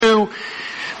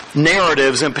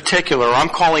narratives in particular. I'm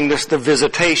calling this the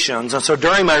visitations. And so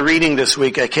during my reading this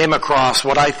week, I came across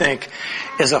what I think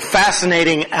is a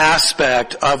fascinating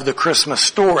aspect of the Christmas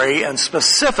story, and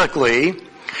specifically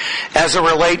as it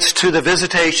relates to the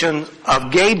visitation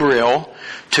of Gabriel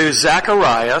to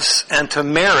Zacharias and to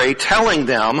Mary, telling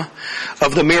them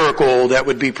of the miracle that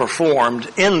would be performed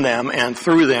in them and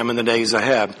through them in the days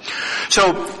ahead.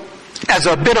 So, as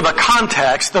a bit of a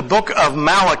context, the book of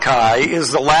Malachi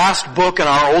is the last book in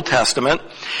our Old Testament,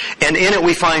 and in it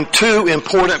we find two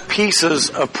important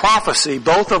pieces of prophecy,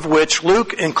 both of which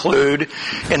Luke include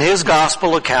in his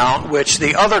gospel account, which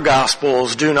the other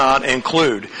gospels do not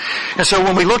include. And so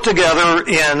when we look together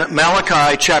in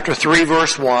Malachi chapter 3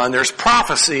 verse 1, there's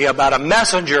prophecy about a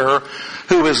messenger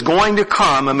who is going to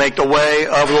come and make the way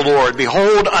of the Lord.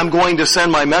 Behold, I'm going to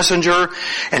send my messenger,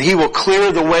 and he will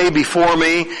clear the way before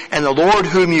me, and the Lord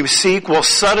whom you seek will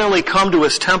suddenly come to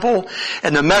his temple,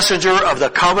 and the messenger of the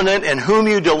covenant in whom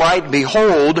you delight,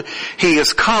 behold, he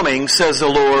is coming, says the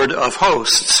Lord of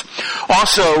hosts.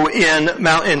 Also in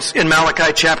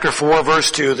Malachi chapter 4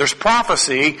 verse 2, there's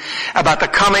prophecy about the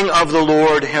coming of the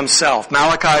Lord himself.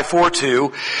 Malachi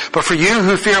 4:2, but for you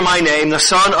who fear my name, the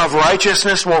Son of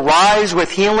Righteousness will rise with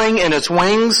healing in its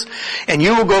wings, and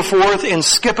you will go forth and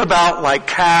skip about like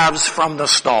calves from the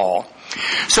stall.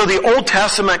 So the Old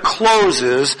Testament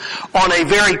closes on a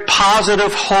very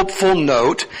positive, hopeful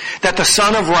note that the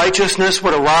Son of Righteousness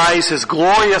would arise, his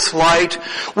glorious light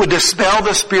would dispel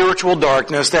the spiritual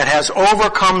darkness that has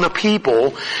overcome the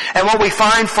people. And what we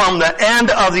find from the end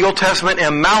of the Old Testament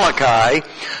in Malachi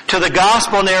to the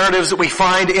gospel narratives that we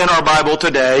find in our Bible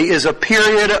today is a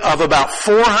period of about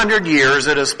 400 years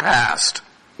that has passed.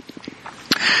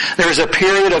 There's a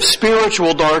period of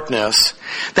spiritual darkness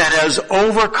that has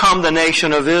overcome the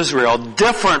nation of Israel,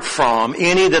 different from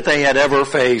any that they had ever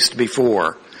faced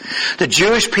before. The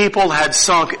Jewish people had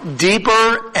sunk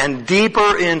deeper and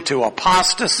deeper into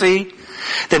apostasy.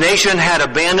 The nation had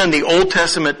abandoned the Old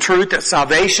Testament truth that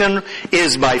salvation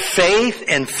is by faith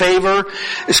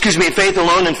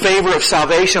alone in favor of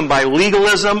salvation by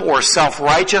legalism or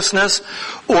self-righteousness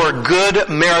or good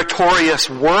meritorious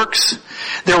works.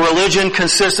 Their religion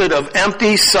consisted of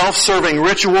empty, self-serving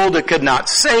ritual that could not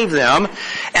save them.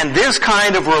 And this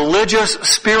kind of religious,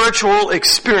 spiritual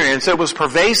experience that was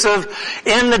pervasive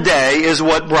in the day is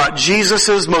what brought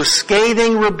Jesus' most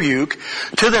scathing rebuke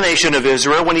to the nation of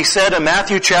Israel when he said in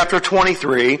Matthew chapter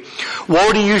 23,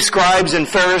 woe to you scribes and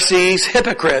Pharisees,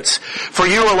 hypocrites, for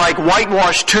you are like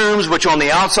whitewashed tombs which on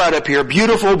the outside appear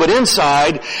beautiful, but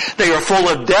inside they are full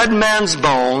of dead men's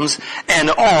bones and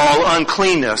all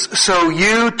uncleanness. So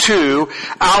you too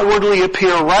outwardly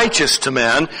appear righteous to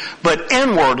men, but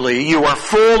inwardly you are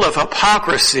full of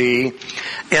hypocrisy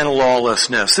and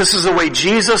lawlessness. This is the way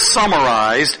Jesus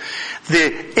summarized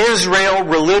the Israel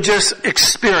religious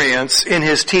experience in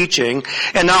his teaching.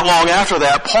 And not long after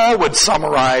that, Paul would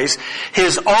summarize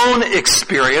his own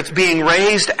experience being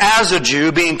raised as a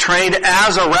Jew, being trained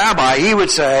as a rabbi. He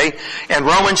would say in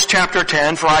Romans chapter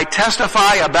 10, for I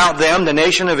testify about them, the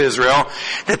nation of Israel,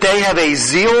 that they have a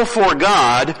zeal for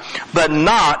God, but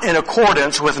not in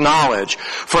accordance with knowledge.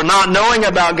 For not knowing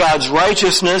about God's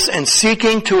righteousness and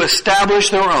seeking to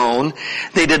establish their own,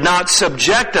 they did not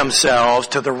subject themselves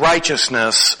to the righteousness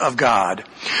of God.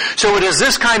 So it is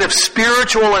this kind of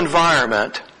spiritual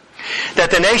environment that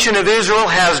the nation of Israel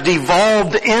has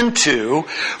devolved into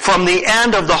from the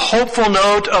end of the hopeful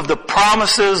note of the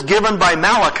promises given by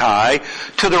Malachi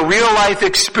to the real life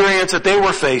experience that they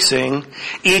were facing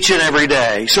each and every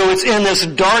day. So it's in this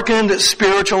darkened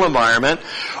spiritual environment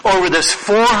over this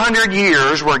 400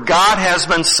 years where God has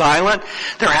been silent.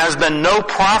 There has been no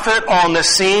prophet on the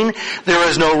scene. There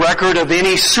is no record of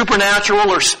any supernatural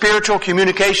or spiritual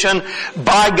communication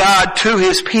by God to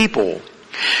his people.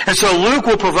 And so Luke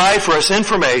will provide for us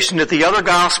information that the other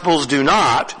Gospels do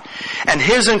not, and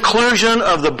his inclusion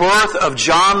of the birth of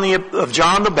John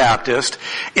the Baptist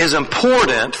is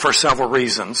important for several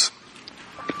reasons.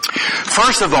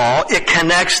 First of all, it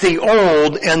connects the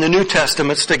Old and the New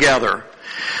Testaments together.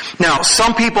 Now,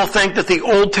 some people think that the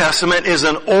Old Testament is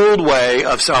an old way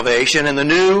of salvation and the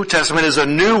New Testament is a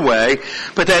new way,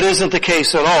 but that isn't the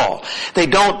case at all. They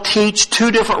don't teach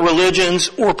two different religions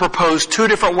or propose two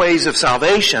different ways of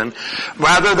salvation.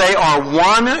 Rather, they are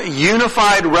one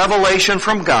unified revelation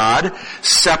from God,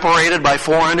 separated by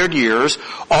 400 years,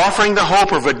 offering the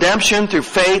hope of redemption through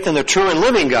faith in the true and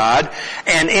living God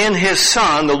and in His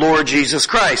Son, the Lord Jesus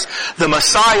Christ. The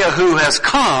Messiah who has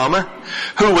come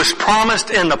who was promised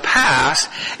in the past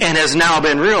and has now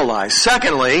been realized.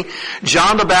 Secondly,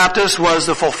 John the Baptist was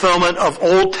the fulfillment of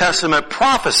Old Testament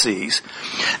prophecies.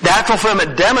 That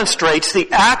fulfillment demonstrates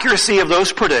the accuracy of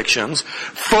those predictions,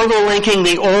 further linking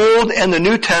the Old and the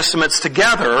New Testaments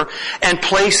together and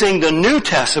placing the New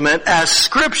Testament as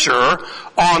Scripture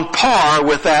on par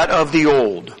with that of the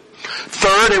Old.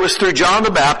 Third, it was through John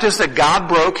the Baptist that God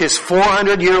broke his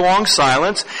 400-year-long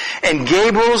silence, and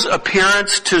Gabriel's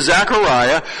appearance to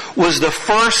Zechariah was the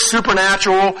first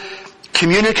supernatural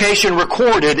communication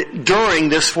recorded during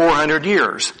this 400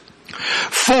 years.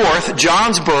 Fourth,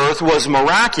 John's birth was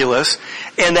miraculous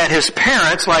in that his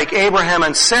parents, like Abraham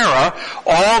and Sarah,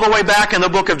 all the way back in the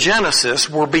book of Genesis,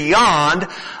 were beyond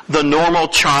the normal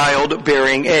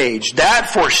childbearing age.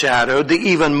 That foreshadowed the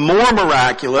even more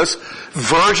miraculous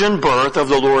virgin birth of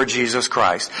the Lord Jesus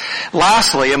Christ.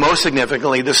 Lastly, and most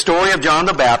significantly, the story of John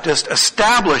the Baptist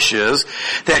establishes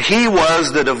that he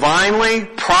was the divinely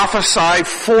prophesied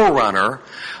forerunner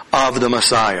of the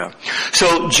Messiah.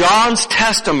 So John's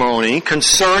testimony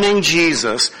concerning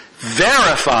Jesus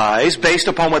verifies, based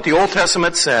upon what the Old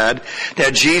Testament said,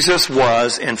 that Jesus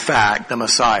was, in fact, the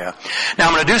Messiah. Now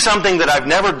I'm going to do something that I've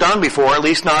never done before, at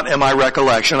least not in my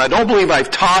recollection. I don't believe I've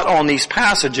taught on these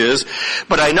passages,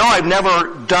 but I know I've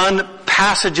never done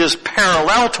passages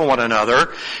parallel to one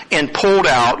another and pulled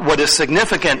out what is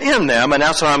significant in them, and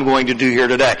that's what I'm going to do here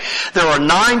today. There are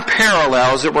 9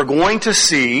 parallels that we're going to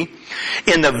see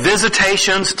in the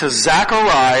visitations to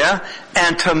Zechariah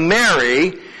and to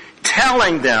Mary,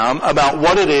 telling them about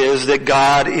what it is that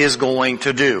God is going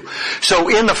to do. So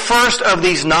in the first of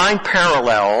these 9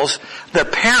 parallels, the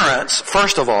parents,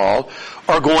 first of all,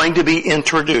 are going to be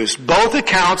introduced. Both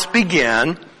accounts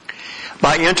begin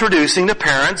by introducing the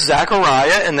parents,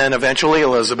 Zechariah and then eventually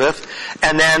Elizabeth,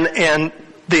 and then in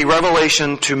the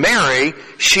revelation to Mary,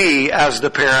 she as the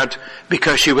parent,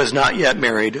 because she was not yet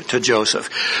married to Joseph.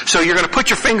 So you're going to put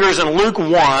your fingers in Luke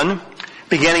 1,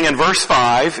 beginning in verse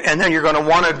 5, and then you're going to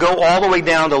want to go all the way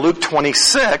down to Luke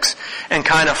 26 and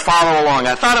kind of follow along.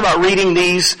 I thought about reading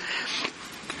these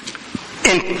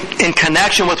in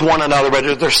connection with one another,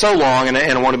 but they're so long and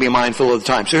I want to be mindful of the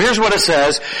time. So here's what it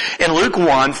says in Luke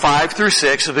 1, 5 through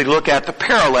 6, as we look at the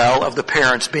parallel of the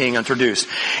parents being introduced.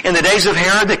 In the days of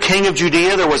Herod, the king of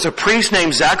Judea, there was a priest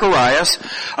named Zacharias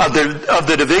of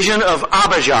the division of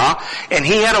Abijah, and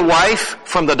he had a wife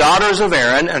from the daughters of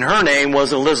Aaron, and her name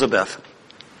was Elizabeth.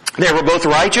 They were both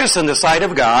righteous in the sight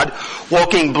of God,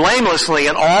 walking blamelessly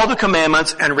in all the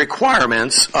commandments and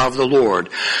requirements of the Lord.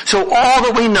 So all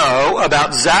that we know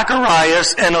about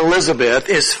Zacharias and Elizabeth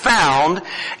is found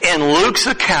in Luke's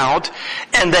account,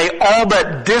 and they all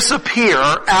but disappear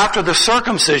after the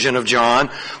circumcision of John,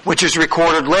 which is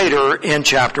recorded later in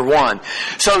chapter 1.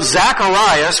 So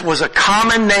Zacharias was a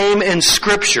common name in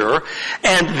Scripture,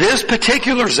 and this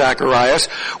particular Zacharias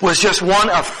was just one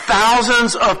of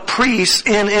thousands of priests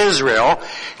in Israel,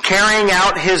 carrying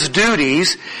out his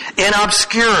duties in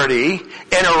obscurity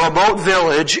in a remote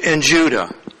village in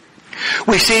Judah.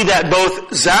 We see that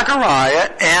both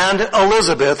Zechariah and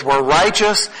Elizabeth were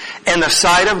righteous in the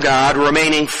sight of God,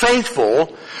 remaining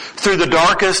faithful through the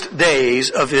darkest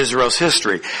days of Israel's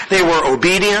history. They were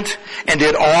obedient and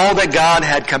did all that God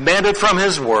had commanded from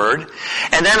His Word.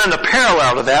 And then in the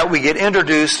parallel to that, we get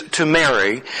introduced to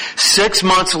Mary 6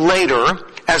 months later,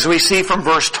 as we see from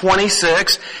verse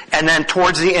 26 and then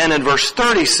towards the end in verse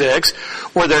 36,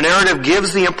 where the narrative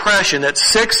gives the impression that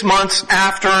 6 months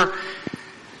after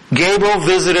Gabriel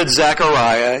visited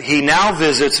Zechariah, he now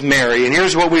visits Mary. And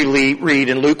here's what we read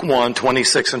in Luke 1,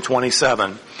 26 and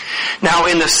 27. Now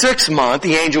in the 6th month,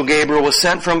 the angel Gabriel was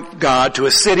sent from God to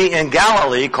a city in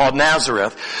Galilee called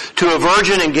Nazareth, to a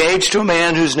virgin engaged to a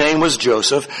man whose name was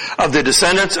Joseph, of the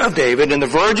descendants of David, and the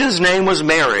virgin's name was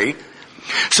Mary.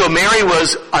 So Mary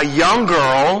was a young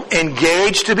girl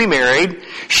engaged to be married.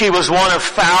 She was one of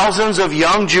thousands of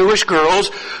young Jewish girls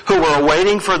who were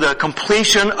waiting for the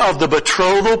completion of the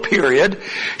betrothal period.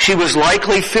 She was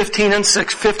likely 15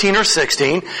 or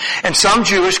 16, and some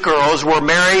Jewish girls were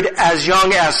married as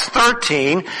young as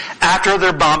 13 after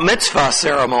their bat mitzvah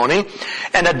ceremony,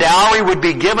 and a dowry would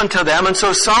be given to them. And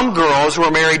so some girls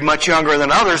were married much younger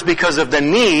than others because of the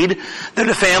need that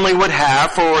a family would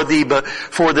have for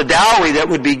the dowry that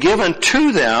would be given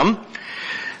to them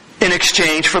in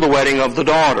exchange for the wedding of the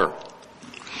daughter.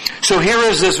 So here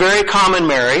is this very common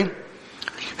Mary,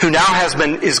 who now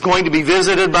is going to be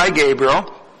visited by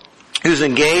Gabriel, who's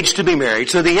engaged to be married.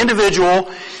 So the individuals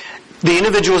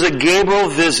that Gabriel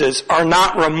visits are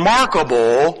not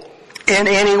remarkable in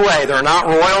any way. They're not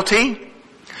royalty.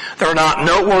 They're not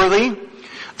noteworthy.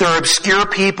 They're obscure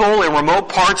people in remote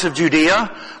parts of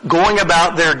Judea going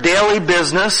about their daily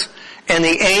business, and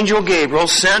the angel Gabriel,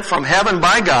 sent from heaven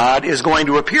by God, is going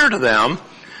to appear to them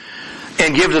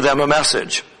and give to them a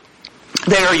message.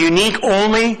 They are unique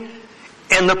only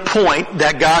in the point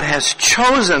that God has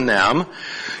chosen them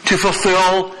to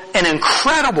fulfill an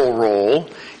incredible role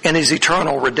in His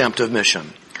eternal redemptive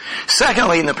mission.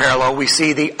 Secondly, in the parallel, we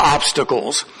see the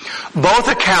obstacles. Both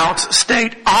accounts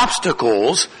state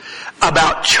obstacles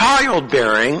about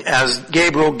childbearing as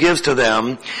Gabriel gives to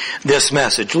them this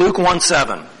message. Luke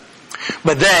 1:7.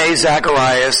 But they,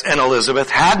 Zacharias and Elizabeth,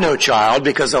 had no child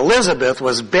because Elizabeth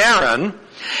was barren,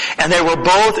 and they were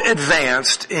both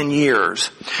advanced in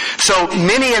years. So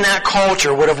many in that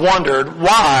culture would have wondered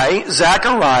why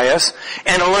Zacharias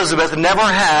and Elizabeth never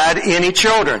had any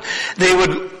children. They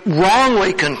would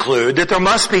wrongly conclude that there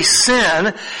must be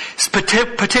sin,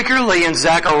 particularly in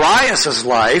Zacharias'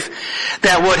 life,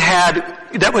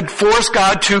 that would force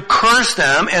God to curse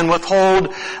them and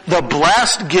withhold the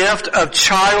blessed gift of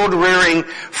child rearing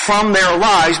from their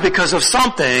lives because of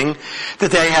something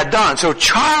that they had done. So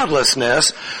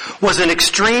childlessness was an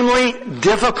extremely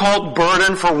difficult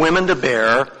burden for women to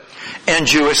bear in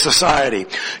Jewish society.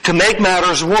 To make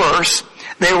matters worse,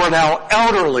 they were now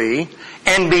elderly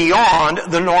and beyond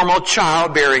the normal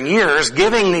childbearing years,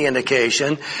 giving the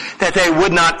indication that they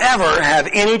would not ever have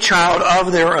any child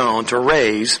of their own to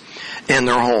raise in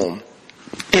their home.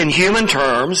 In human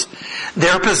terms,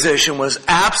 their position was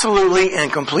absolutely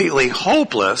and completely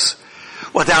hopeless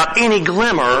without any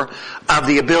glimmer of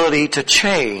the ability to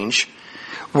change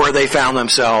where they found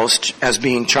themselves as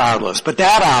being childless. But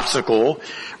that obstacle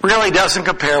really doesn't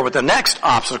compare with the next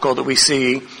obstacle that we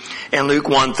see in Luke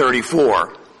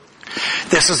 1:34.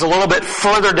 This is a little bit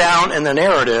further down in the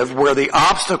narrative where the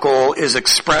obstacle is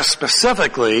expressed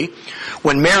specifically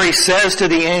when Mary says to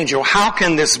the angel, "How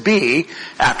can this be,"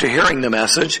 after hearing the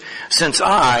message, "since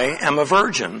I am a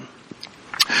virgin?"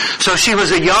 So she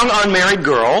was a young unmarried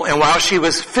girl, and while she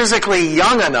was physically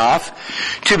young enough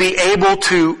to be able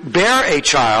to bear a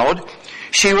child,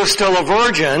 she was still a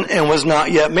virgin and was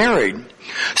not yet married.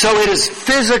 So it is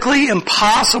physically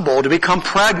impossible to become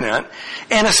pregnant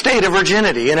in a state of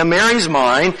virginity. And in Mary's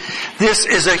mind, this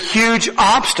is a huge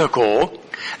obstacle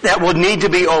that would need to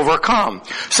be overcome.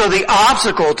 So the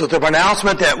obstacle to the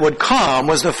pronouncement that would come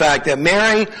was the fact that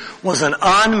Mary was an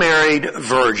unmarried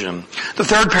virgin. The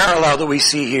third parallel that we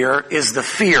see here is the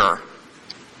fear.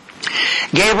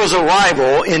 Gabriel's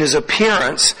arrival in his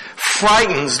appearance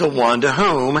frightens the one to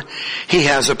whom he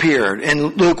has appeared.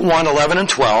 In Luke 1:11 and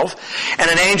 12, and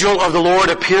an angel of the Lord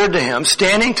appeared to him,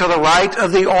 standing to the right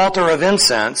of the altar of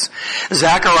incense.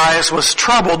 Zacharias was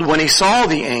troubled when he saw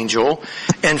the angel,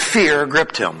 and fear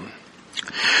gripped him.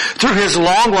 Through his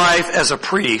long life as a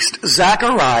priest,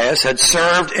 Zacharias had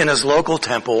served in his local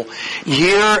temple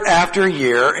year after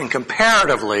year, and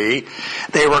comparatively,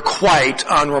 they were quite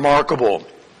unremarkable.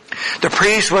 The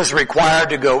priest was required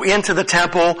to go into the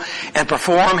temple and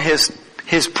perform his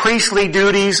priestly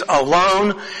duties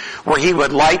alone, where he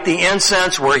would light the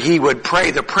incense, where he would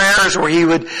pray the prayers, where he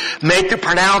would make the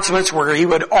pronouncements, where he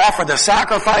would offer the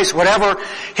sacrifice, whatever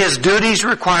his duties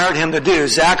required him to do.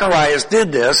 Zacharias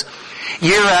did this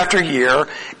year after year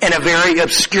in a very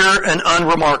obscure and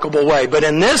unremarkable way. But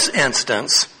in this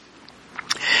instance,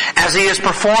 as he is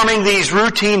performing these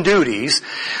routine duties,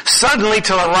 suddenly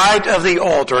to the right of the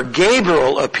altar,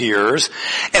 Gabriel appears,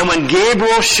 and when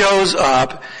Gabriel shows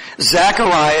up,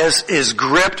 Zacharias is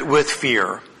gripped with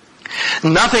fear.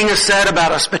 Nothing is said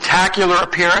about a spectacular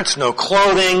appearance. No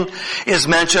clothing is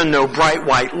mentioned, no bright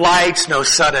white lights, no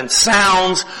sudden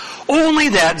sounds. Only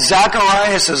that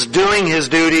Zacharias is doing his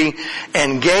duty,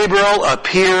 and Gabriel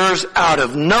appears out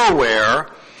of nowhere,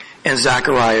 and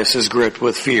Zacharias is gripped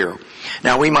with fear.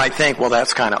 Now we might think, well,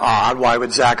 that's kind of odd. Why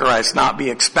would Zacharias not be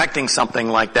expecting something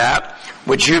like that?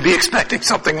 Would you be expecting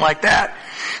something like that?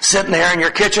 Sitting there in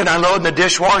your kitchen unloading the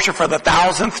dishwasher for the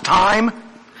 1,000th time?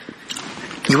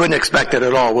 You wouldn't expect it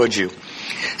at all, would you?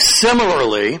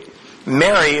 Similarly,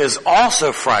 Mary is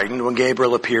also frightened when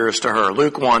Gabriel appears to her.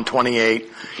 Luke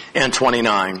 1:28 and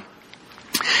 29.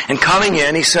 And coming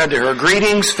in, he said to her,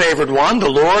 "Greetings, favored one, the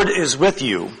Lord is with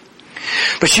you."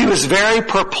 But she was very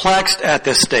perplexed at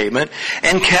this statement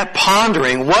and kept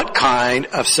pondering what kind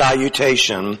of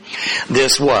salutation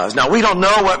this was. Now, we don't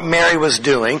know what Mary was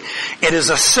doing. It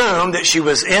is assumed that she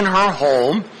was in her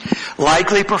home,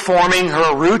 likely performing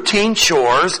her routine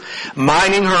chores,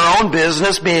 minding her own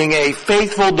business, being a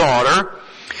faithful daughter.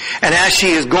 And as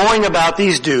she is going about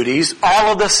these duties,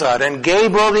 all of a sudden,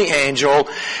 Gabriel the angel,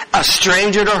 a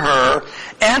stranger to her,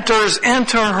 enters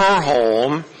into her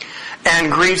home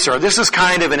and greets her. This is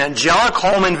kind of an angelic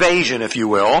home invasion, if you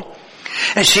will.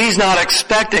 And she's not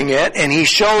expecting it, and he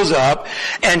shows up,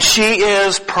 and she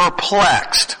is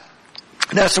perplexed.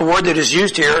 That's the word that is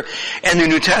used here in the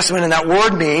New Testament, and that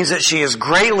word means that she is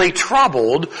greatly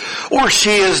troubled, or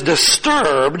she is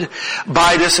disturbed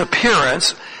by this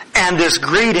appearance and this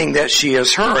greeting that she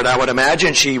has heard. I would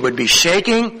imagine she would be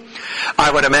shaking.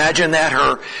 I would imagine that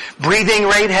her breathing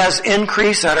rate has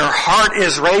increased, that her heart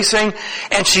is racing,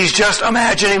 and she's just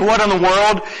imagining, what in the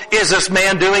world is this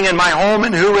man doing in my home,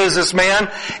 and who is this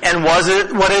man, and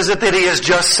what is it that he has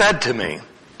just said to me?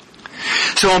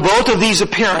 So in both of these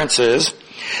appearances,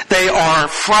 they are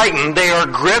frightened, they are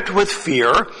gripped with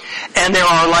fear, and there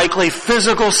are likely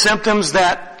physical symptoms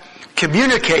that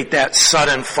communicate that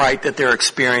sudden fright that they're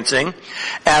experiencing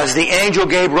as the angel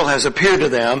Gabriel has appeared to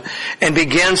them and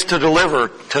begins to deliver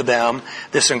to them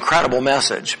this incredible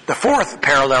message. The fourth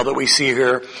parallel that we see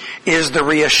here is the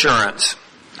reassurance.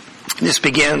 This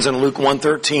begins in Luke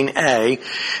 1:13a.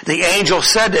 The angel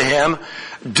said to him,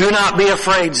 "Do not be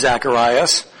afraid,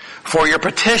 Zacharias, for your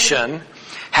petition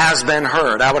has been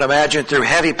heard." I would imagine through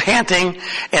heavy panting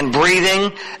and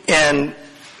breathing and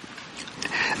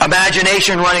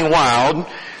imagination running wild,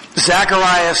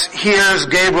 Zacharias hears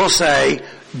Gabriel say,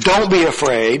 "Don't be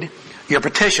afraid, your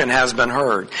petition has been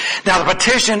heard." Now the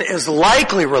petition is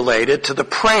likely related to the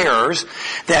prayers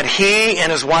that he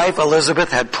and his wife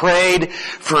Elizabeth had prayed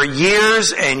for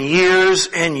years and years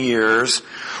and years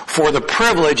for the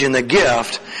privilege and the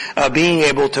gift of being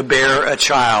able to bear a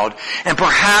child. And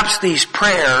perhaps these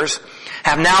prayers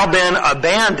have now been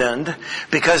abandoned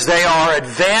because they are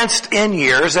advanced in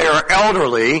years, they are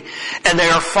elderly, and they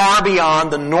are far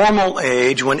beyond the normal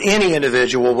age when any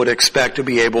individual would expect to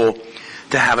be able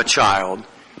to have a child.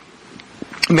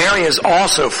 Mary is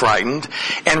also frightened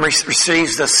and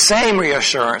receives the same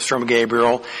reassurance from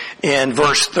Gabriel in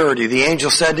verse 30. The angel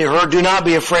said to her, "Do not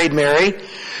be afraid, Mary,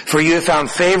 for you have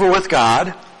found favor with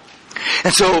God."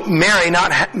 And so Mary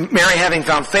having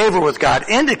found favor with God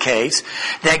indicates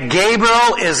that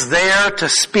Gabriel is there to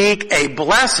speak a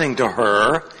blessing to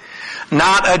her,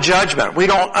 not a judgment. We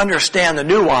don't understand the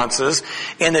nuances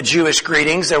in the Jewish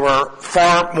greetings. They were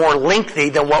far more lengthy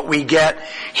than what we get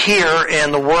here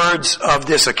in the words of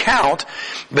this account.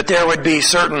 But there would be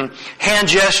certain hand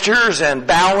gestures and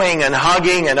bowing and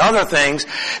hugging and other things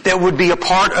that would be a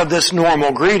part of this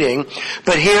normal greeting.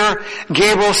 But here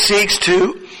Gabriel seeks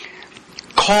to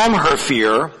calm her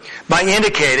fear by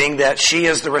indicating that she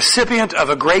is the recipient of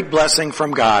a great blessing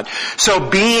from God. So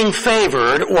being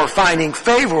favored or finding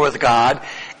favor with God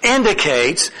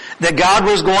indicates that God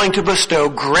was going to bestow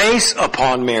grace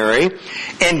upon Mary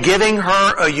and giving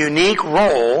her a unique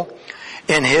role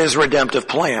in His redemptive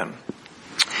plan.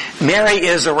 Mary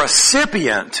is a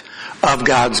recipient of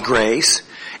God's grace,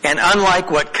 and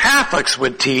unlike what Catholics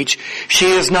would teach,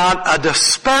 she is not a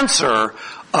dispenser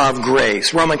of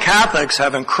grace. Roman Catholics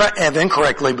have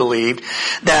incorrectly believed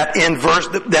that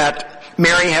that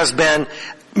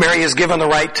Mary is given the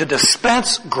right to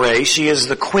dispense grace. She is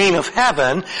the Queen of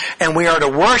Heaven, and we are to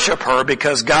worship her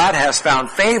because God has found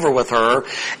favor with her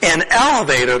and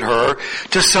elevated her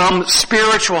to some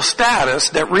spiritual status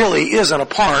that really isn't a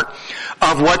part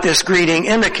of what this greeting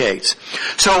indicates.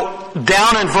 So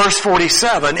down in verse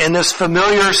 47, in this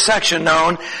familiar section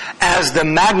known as the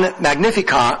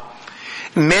Magnificat,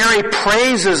 Mary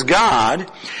praises God,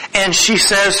 and she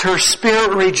says her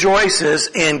spirit rejoices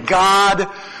in God,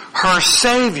 her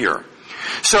Savior.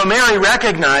 So Mary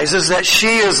recognizes that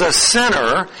she is a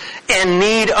sinner in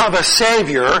need of a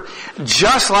Savior,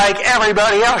 just like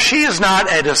everybody else. She is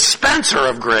not a dispenser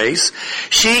of grace.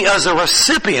 She is a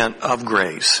recipient of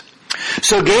grace.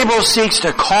 So Gabriel seeks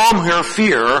to calm her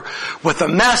fear with a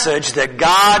message that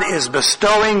God is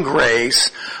bestowing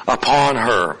grace upon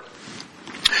her.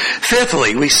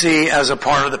 Fifthly, we see as a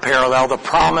part of the parallel the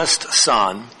promised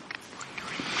son.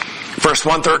 Verse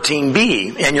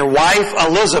 113b, "And your wife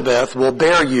Elizabeth will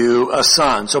bear you a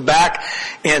son." So back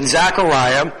in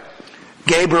Zechariah,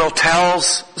 Gabriel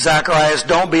tells Zacharias,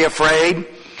 "Don't be afraid.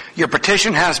 Your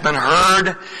petition has been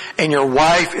heard, and your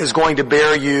wife is going to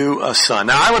bear you a son."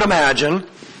 Now I would imagine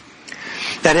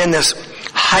that in this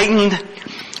heightened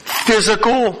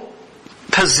physical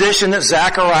position that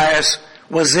Zacharias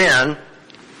was in,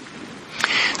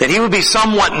 that he would be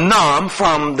somewhat numb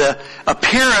from the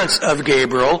appearance of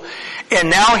Gabriel, and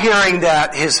now hearing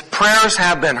that his prayers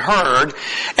have been heard,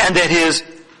 and that his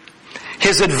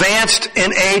advanced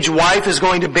in age wife is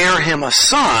going to bear him a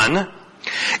son,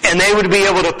 and they would be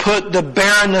able to put the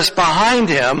barrenness behind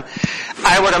him.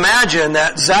 I would imagine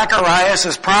that Zacharias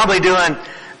is probably doing,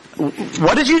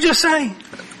 what did you just say?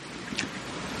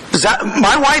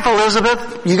 my wife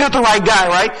Elizabeth, you got the right guy,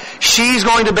 right? She's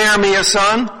going to bear me a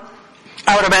son.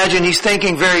 I would imagine he's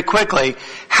thinking very quickly,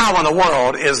 how in the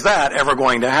world is that ever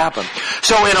going to happen?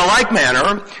 So in a like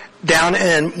manner, down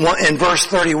in verse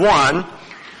 31,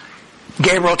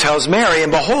 Gabriel tells Mary,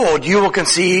 and behold, you will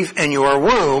conceive in your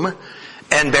womb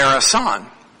and bear a son.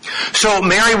 So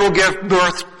Mary will give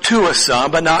birth to a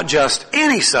son, but not just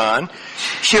any son.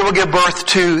 She will give birth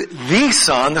to the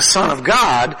Son, the Son of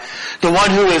God, the one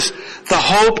who is the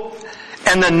hope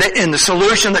and the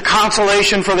solution, the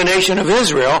consolation for the nation of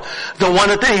Israel, the one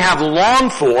that they have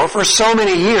longed for so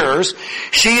many years.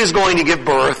 She is going to give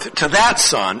birth to that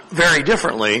son, very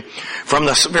different from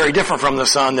the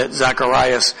son that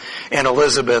Zacharias and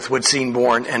Elizabeth would see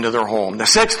born into their home. The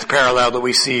sixth parallel that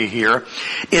we see here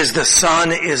is the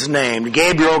son is named.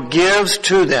 Gabriel gives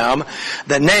to them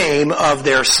the name of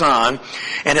their son,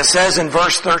 and it says in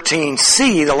verse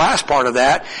 13c, the last part of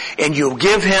that, and you'll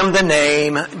give him the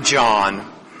name John.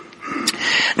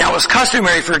 Now, it was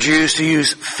customary for Jews to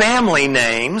use family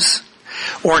names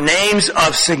or names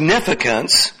of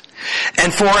significance,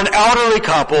 and for an elderly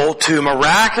couple to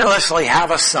miraculously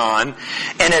have a son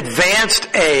in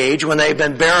advanced age when they've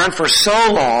been barren for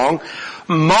so long,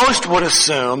 most would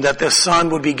assume that this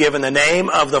son would be given the name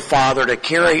of the father to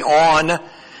carry on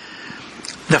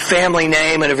the family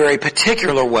name in a very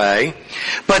particular way.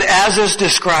 But as is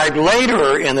described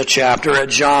later in the chapter at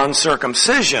John's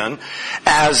circumcision,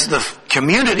 as the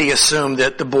community assumed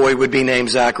that the boy would be named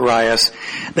Zacharias,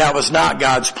 that was not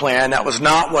God's plan. That was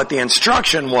not what the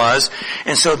instruction was.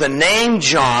 And so the name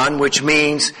John, which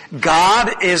means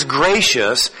God is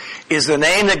gracious, is the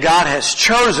name that God has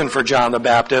chosen for John the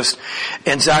Baptist,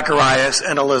 and Zacharias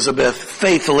and Elizabeth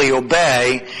faithfully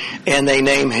obey, and they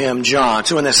name him John.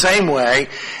 So in the same way,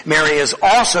 Mary is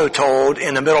also told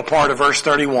in the middle part of verse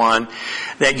 31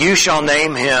 that you shall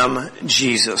name him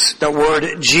Jesus. The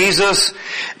word Jesus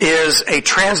is a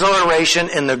transliteration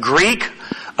in the Greek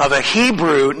of a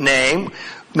Hebrew name,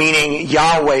 meaning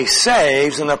Yahweh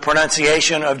saves, and the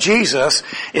pronunciation of Jesus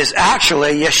is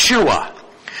actually Yeshua.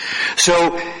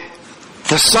 So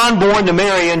the son born to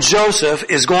Mary and Joseph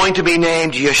is going to be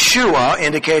named Yeshua,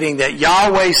 indicating that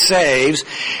Yahweh saves,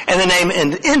 and the name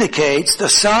indicates the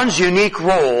son's unique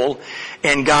role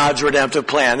in God's redemptive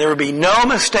plan. There would be no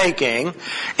mistaking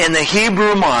in the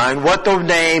Hebrew mind what the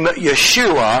name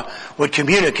Yeshua would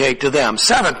communicate to them.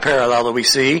 Seventh parallel that we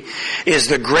see is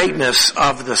the greatness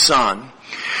of the Son.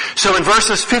 So in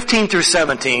verses 15 through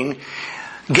 17,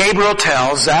 Gabriel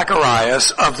tells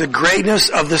Zacharias of the greatness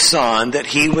of the Son that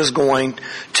he was going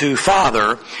to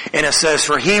father. And it says,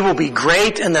 for he will be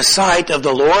great in the sight of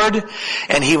the Lord,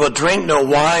 and he will drink no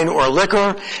wine or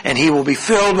liquor, and he will be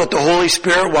filled with the Holy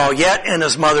Spirit while yet in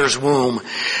his mother's womb.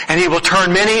 And he will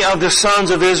turn many of the sons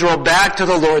of Israel back to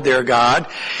the Lord their God.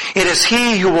 It is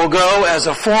he who will go as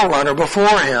a forerunner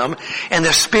before him in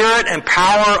the spirit and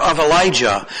power of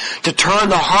Elijah, to turn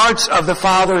the hearts of the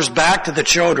fathers back to the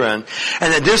children,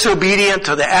 and the disobedient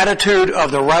to the attitude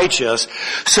of the righteous,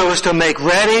 so as to make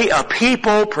ready a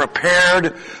people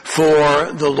prepared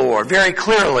for the Lord. Very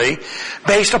clearly,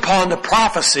 based upon the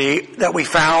prophecy that we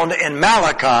found in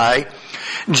Malachi,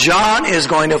 John is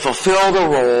going to fulfill the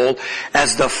role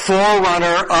as the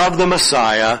forerunner of the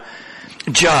Messiah,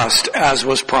 just as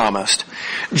was promised.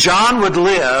 John would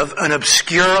live an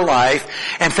obscure life.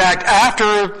 In fact,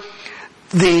 after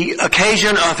the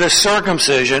occasion of his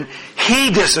circumcision,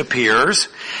 he disappears,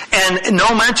 and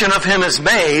no mention of him is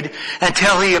made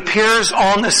until he appears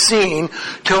on the scene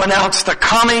to announce the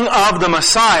coming of the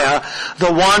Messiah,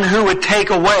 the one who would take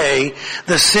away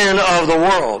the sin of the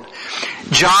world.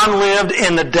 John lived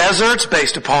in the deserts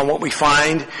based upon what we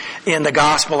find in the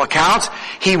gospel accounts.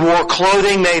 He wore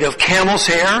clothing made of camel's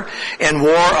hair and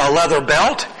wore a leather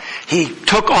belt. He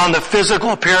took on the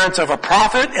physical appearance of a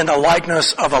prophet in the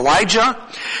likeness of Elijah.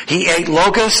 He ate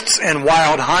locusts and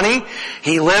wild honey.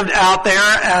 He lived out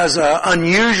there as an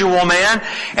unusual man.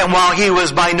 And while he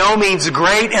was by no means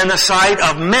great in the sight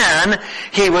of men,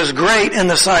 he was great in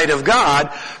the sight of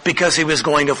God, because he was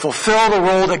going to fulfill the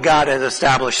role that God had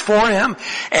established for him.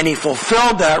 And he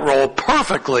fulfilled that role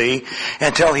perfectly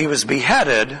until he was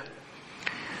beheaded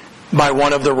by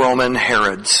one of the Roman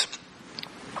Herods.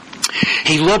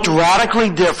 He looked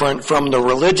radically different from the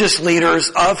religious leaders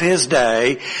of his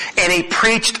day, and he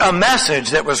preached a message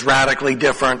that was radically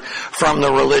different from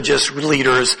the religious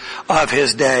leaders of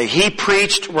his day. He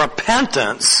preached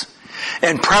repentance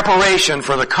and preparation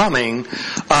for the coming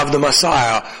of the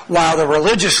Messiah, while the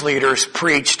religious leaders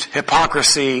preached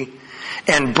hypocrisy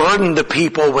and burdened the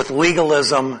people with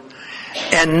legalism,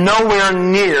 and nowhere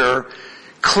near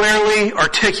clearly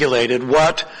articulated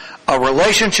what a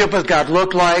relationship with God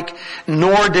looked like,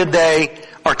 nor did they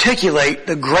articulate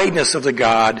the greatness of the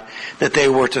God that they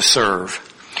were to serve.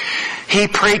 He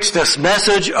preached this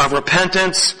message of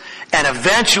repentance and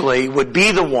eventually would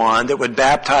be the one that would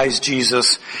baptize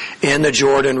Jesus in the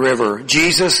Jordan River.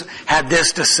 Jesus had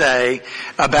this to say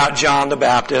about John the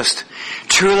Baptist: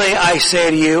 "Truly I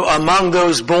say to you, among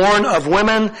those born of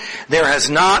women, there has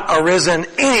not arisen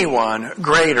anyone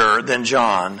greater than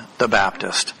John the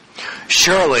Baptist."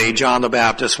 Surely John the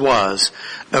Baptist was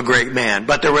a great man,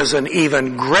 but there was an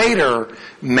even greater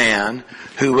man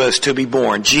who was to be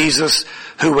born. Jesus,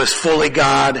 who was fully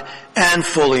God and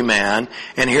fully man.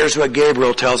 And here's what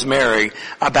Gabriel tells Mary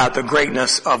about the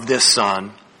greatness of this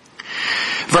son.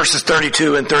 Verses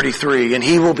 32 and 33, "And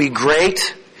he will be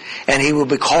great, and he will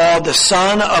be called the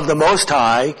Son of the Most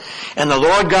High, and the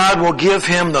Lord God will give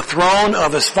him the throne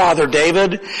of his father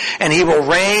David, and he will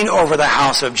reign over the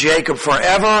house of Jacob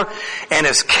forever, and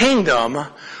his kingdom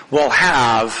will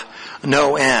have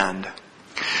no end."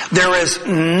 There is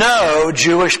no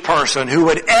Jewish person who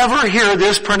would ever hear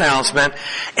this pronouncement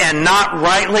and not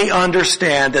rightly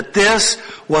understand that this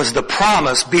was the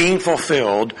promise being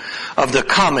fulfilled of the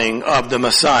coming of the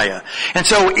Messiah. And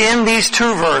so in these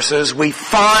two verses, we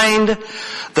find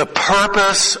the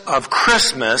purpose of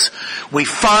Christmas. We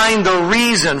find the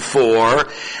reason for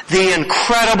the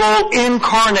incredible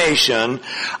incarnation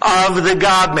of the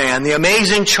God-man. The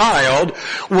amazing child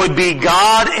would be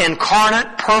God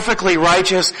incarnate, perfectly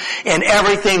righteous in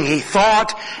everything he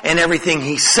thought, in everything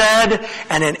he said,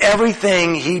 and in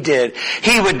everything he did.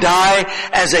 He would die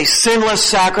as a sinless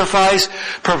sacrifice,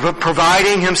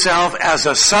 providing himself as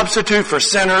a substitute for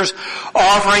sinners,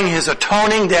 offering his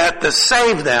atoning death to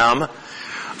save them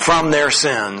from their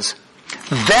sins.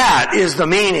 That is the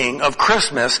meaning of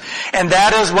Christmas, and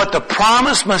that is what the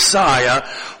promised Messiah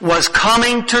was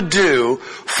coming to do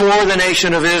for the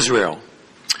nation of Israel.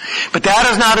 But that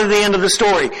is not at the end of the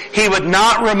story. He would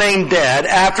not remain dead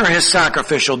after his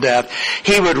sacrificial death.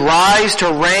 He would rise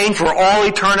to reign for all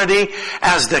eternity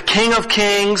as the King of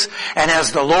Kings and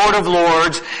as the Lord of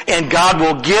Lords, and God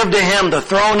will give to him the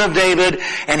throne of David,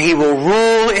 and he will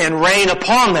rule and reign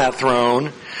upon that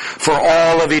throne for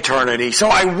all of eternity. So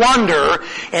I wonder,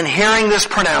 in hearing this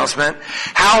pronouncement,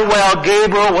 how well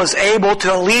Gabriel was able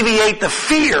to alleviate the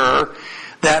fear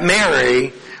that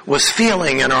Mary was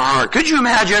feeling in her heart. Could you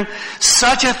imagine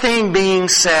such a thing being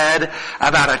said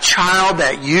about a child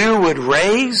that you would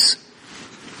raise?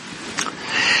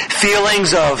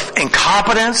 Feelings of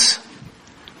incompetence,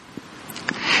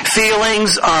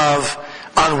 feelings of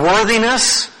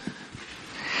unworthiness,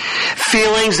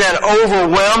 feelings that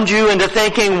overwhelmed you into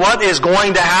thinking, what is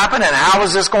going to happen and how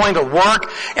is this going to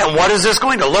work and what is this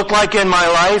going to look like in my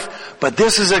life? But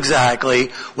this is exactly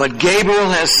what Gabriel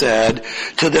has said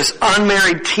to this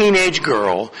unmarried teenage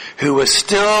girl who is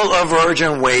still a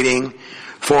virgin waiting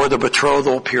for the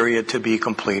betrothal period to be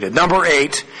completed. Number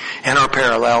 8 in our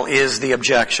parallel is the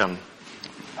objection.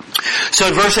 So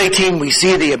in verse 18 we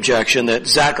see the objection that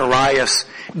Zacharias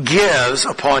gives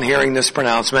upon hearing this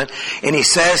pronouncement, and he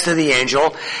says to the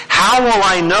angel, "How will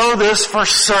I know this for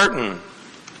certain?"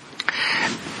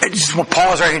 I just want to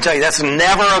pause right here and tell you, that's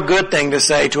never a good thing to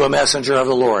say to a messenger of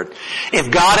the Lord.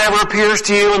 If God ever appears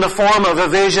to you in the form of a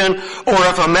vision, or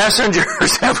if a messenger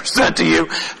is ever sent to you,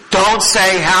 don't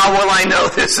say, "How will I know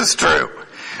this is true?"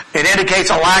 It indicates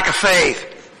a lack of faith.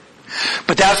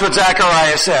 But that's what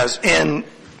Zacharias says, and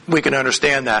we can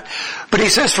understand that. But he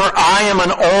says, "For I am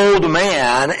an old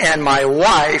man, and my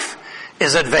wife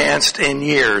is advanced in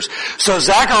years." So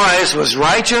Zacharias was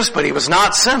righteous, but he was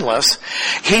not sinless.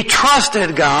 He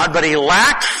trusted God, but he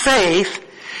lacked faith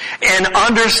and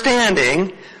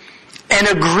understanding and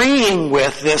agreeing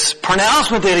with this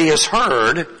pronouncement that he has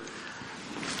heard.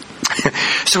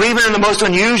 So even in the most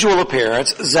unusual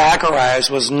appearance, Zacharias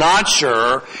was not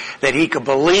sure that he could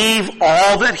believe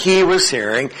all that he was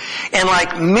hearing. And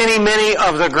like many, many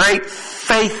of the great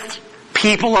faith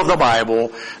people of the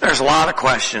Bible, there's a lot of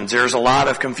questions, there's a lot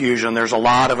of confusion, there's a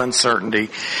lot of uncertainty.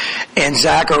 And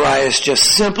Zacharias just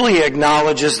simply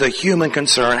acknowledges the human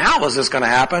concern. How is this going to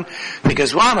happen?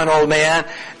 Because, well, I'm an old man,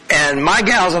 and my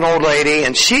gal's an old lady,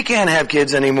 and she can't have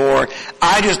kids anymore.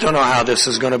 I just don't know how this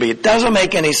is going to be. It doesn't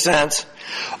make any sense.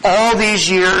 All these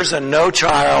years and no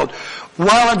child,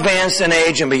 well advanced in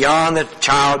age and beyond the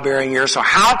childbearing years. So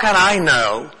how can I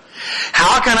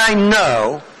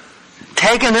know,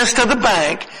 taking this to the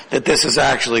bank, that this is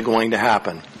actually going to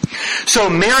happen? So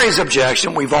Mary's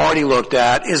objection, we've already looked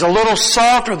at, is a little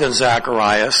softer than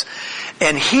Zacharias.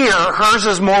 And here, hers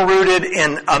is more rooted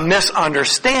in a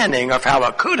misunderstanding of how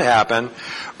it could happen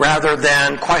rather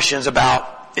than questions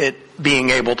about it being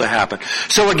able to happen.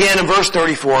 So again, in verse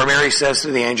 34, Mary says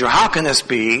to the angel, how can this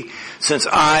be since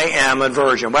I am a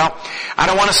virgin? Well, I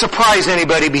don't want to surprise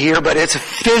anybody here, but it's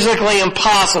physically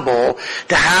impossible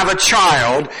to have a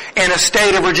child in a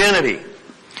state of virginity.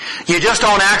 You just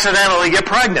don't accidentally get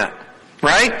pregnant,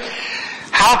 right?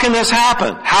 How can this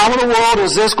happen? How in the world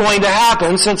is this going to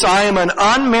happen since I am an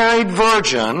unmarried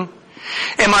virgin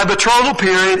and my betrothal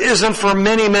period isn't for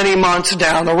many, many months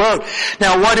down the road?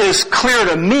 Now, what is clear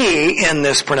to me in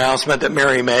this pronouncement that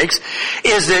Mary makes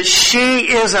is that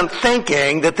she isn't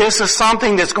thinking that this is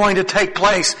something that's going to take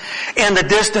place in the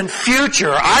distant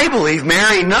future. I believe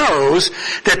Mary knows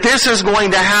that this is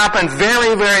going to happen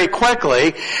very, very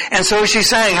quickly. And so she's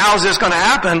saying, how is this going to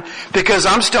happen? Because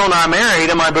I'm still not married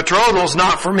and my betrothal's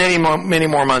not for many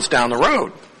more months down the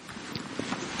road.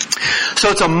 So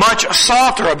it's a much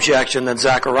softer objection than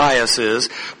Zacharias is,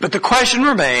 but the question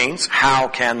remains, how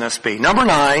can this be? Number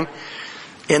 9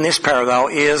 in this parallel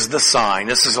is the sign.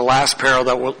 This is the last parallel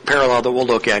that we'll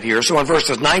look at here. So in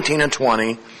verses 19 and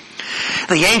 20,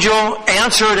 the angel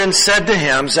answered and said to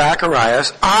him,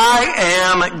 Zacharias,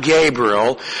 I am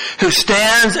Gabriel, who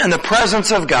stands in the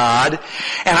presence of God,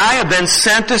 and I have been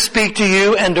sent to speak to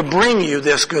you and to bring you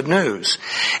this good news.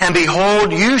 And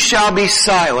behold, you shall be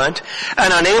silent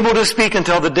and unable to speak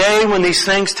until the day when these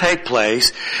things take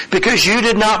place, because you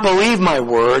did not believe my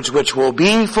words, which will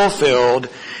be fulfilled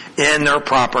in their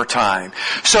proper time.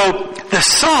 So the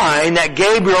sign that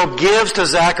Gabriel gives to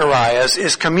Zacharias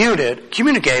is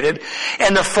communicated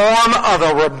in the form of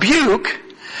a rebuke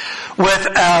with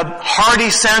a hearty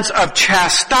sense of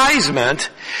chastisement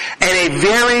and a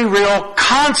very real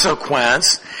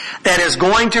consequence that is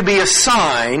going to be a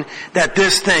sign that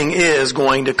this thing is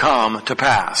going to come to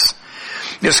pass.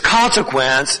 This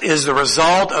consequence is the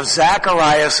result of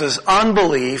Zacharias'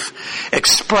 unbelief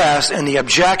expressed in the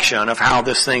objection of how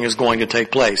this thing is going to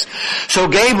take place. So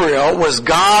Gabriel was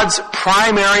God's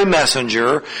primary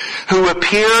messenger who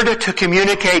appeared to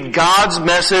communicate God's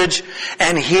message,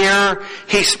 and here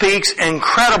he speaks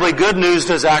incredibly good news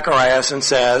to Zacharias and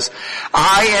says,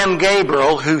 I am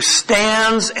Gabriel who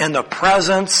stands in the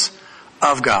presence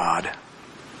of God.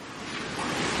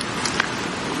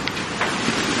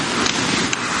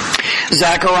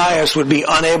 Zacharias would be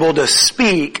unable to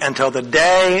speak until the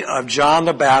day of John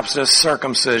the Baptist's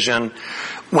circumcision,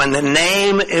 when the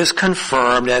name is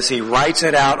confirmed as he writes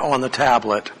it out on the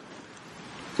tablet.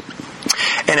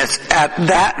 And it's at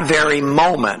that very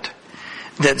moment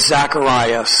that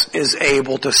Zacharias is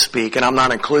able to speak. And I'm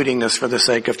not including this for the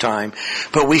sake of time.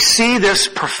 But we see this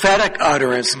prophetic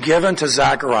utterance given to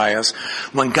Zacharias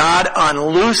when God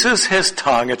unlooses his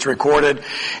tongue. It's recorded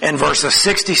in verses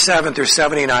 67 through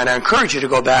 79. I encourage you to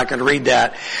go back and read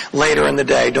that later in the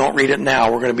day. Don't read it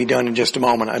now. We're going to be done in just a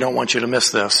moment. I don't want you to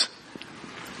miss this.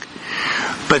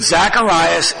 But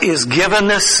Zacharias is given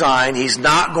this sign. He's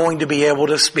not going to be able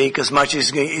to speak as much as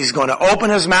he's going to open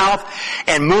his mouth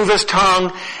and move his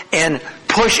tongue and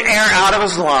push air out of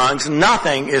his lungs.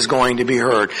 Nothing is going to be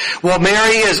heard. Well,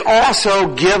 Mary is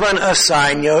also given a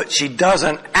sign. She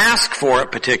doesn't ask for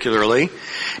it particularly.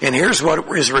 And here's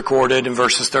what is recorded in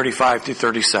verses 35 through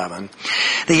 37.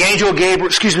 The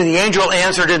angel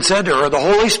answered and said to her, the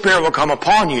Holy Spirit will come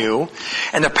upon you,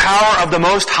 and the power of the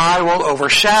Most High will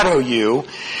overshadow you.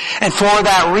 And for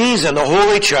that reason, the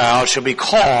Holy Child shall be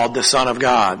called the Son of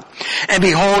God. And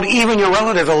behold, even your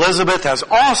relative Elizabeth has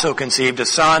also conceived a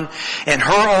son in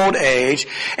her old age,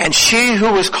 and she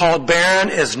who was called barren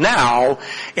is now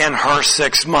in her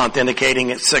 6th month, indicating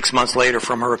it's 6 months later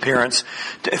from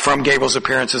Gabriel's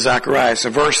appearance to Zacharias. So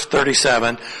verse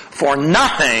 37, for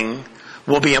nothing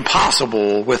will be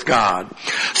impossible with God.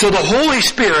 So the Holy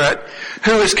Spirit,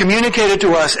 who is communicated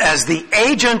to us as the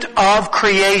agent of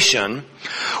creation,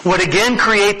 would again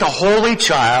create the Holy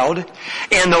Child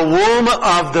in the womb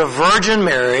of the Virgin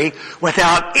Mary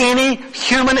without any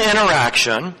human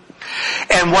interaction.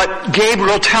 And what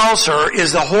Gabriel tells her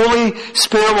is the Holy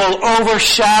Spirit will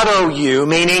overshadow you,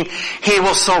 meaning He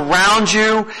will surround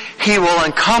you, He will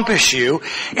encompass you.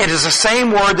 It is the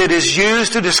same word that is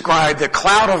used to describe the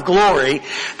cloud of glory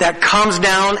that comes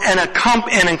down and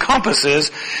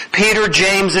encompasses Peter,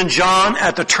 James, and John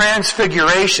at the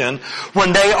Transfiguration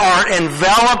when they are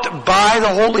enveloped by the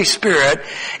Holy Spirit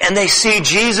and they see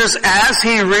Jesus as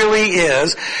He really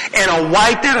is in a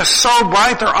light that is so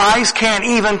bright their eyes can't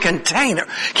even contain it,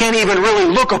 can't even really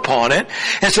look upon it.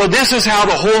 And so this is how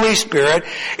the Holy Spirit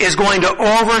is going to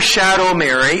overshadow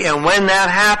Mary, and when that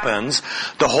happens,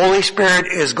 the Holy Spirit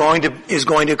is going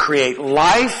to create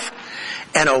life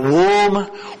and a womb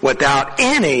without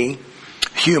any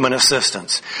human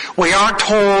assistance. We aren't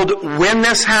told when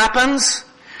this happens.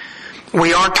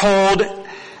 We aren't told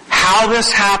how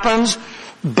this happens,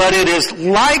 but it is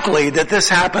likely that this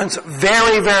happens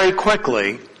very, very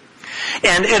quickly.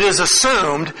 And it is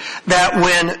assumed that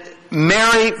when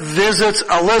Mary visits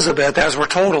Elizabeth, as we're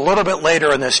told a little bit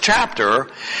later in this chapter,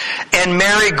 and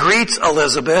Mary greets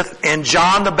Elizabeth, and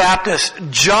John the Baptist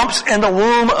jumps in the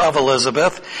womb of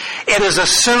Elizabeth, it is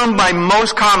assumed by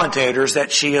most commentators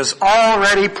that she is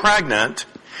already pregnant,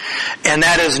 and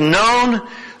that is known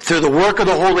through the work of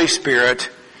the Holy Spirit,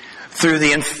 through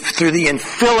the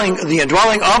indwelling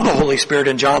of the Holy Spirit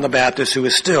in John the Baptist, who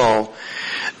is still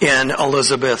in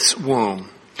Elizabeth's womb.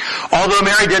 Although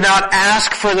Mary did not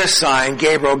ask for this sign,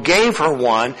 Gabriel gave her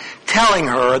one, telling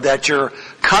her that your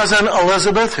cousin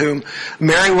Elizabeth, whom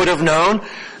Mary would have known,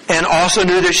 and also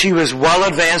knew that she was well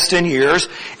advanced in years,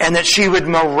 and that she would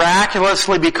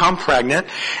miraculously become pregnant.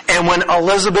 And when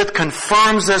Elizabeth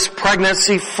confirms this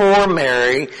pregnancy for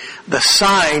Mary, the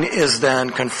sign is then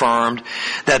confirmed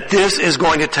that this is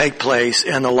going to take place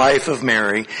in the life of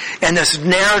Mary. And this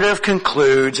narrative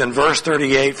concludes in verse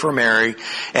 38 for Mary.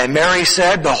 And Mary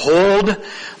said, "Behold,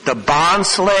 the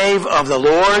bondslave of the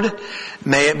Lord,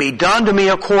 may it be done to me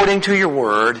according to your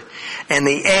word." And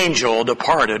the angel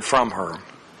departed from her.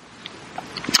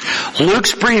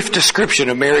 Luke's brief description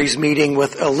of Mary's meeting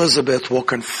with Elizabeth will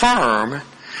confirm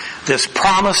this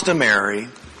promise to Mary,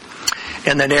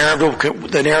 and the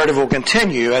narrative will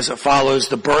continue as it follows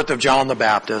the birth of John the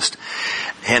Baptist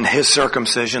and his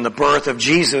circumcision, the birth of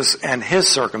Jesus and his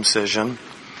circumcision.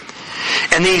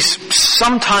 And these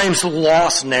sometimes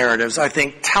lost narratives, I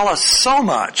think, tell us so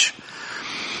much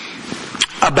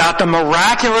about the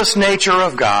miraculous nature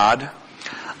of God,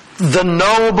 the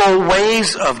knowable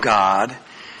ways of God,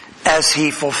 as he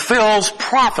fulfills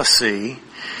prophecy,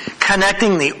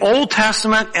 connecting the Old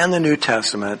Testament and the New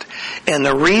Testament, and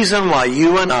the reason why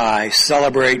you and I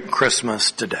celebrate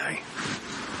Christmas today.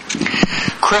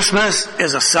 Christmas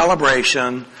is a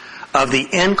celebration of the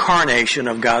incarnation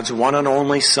of God's one and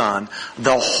only Son,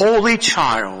 the Holy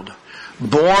Child,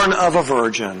 born of a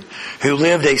virgin, who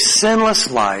lived a sinless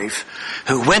life,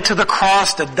 who went to the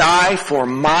cross to die for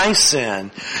my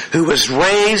sin, who was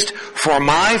raised for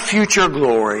my future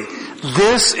glory.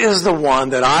 This is the one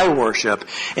that I worship,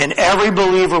 and every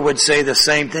believer would say the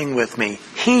same thing with me.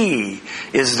 He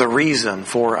is the reason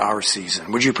for our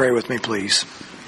season. Would you pray with me, please?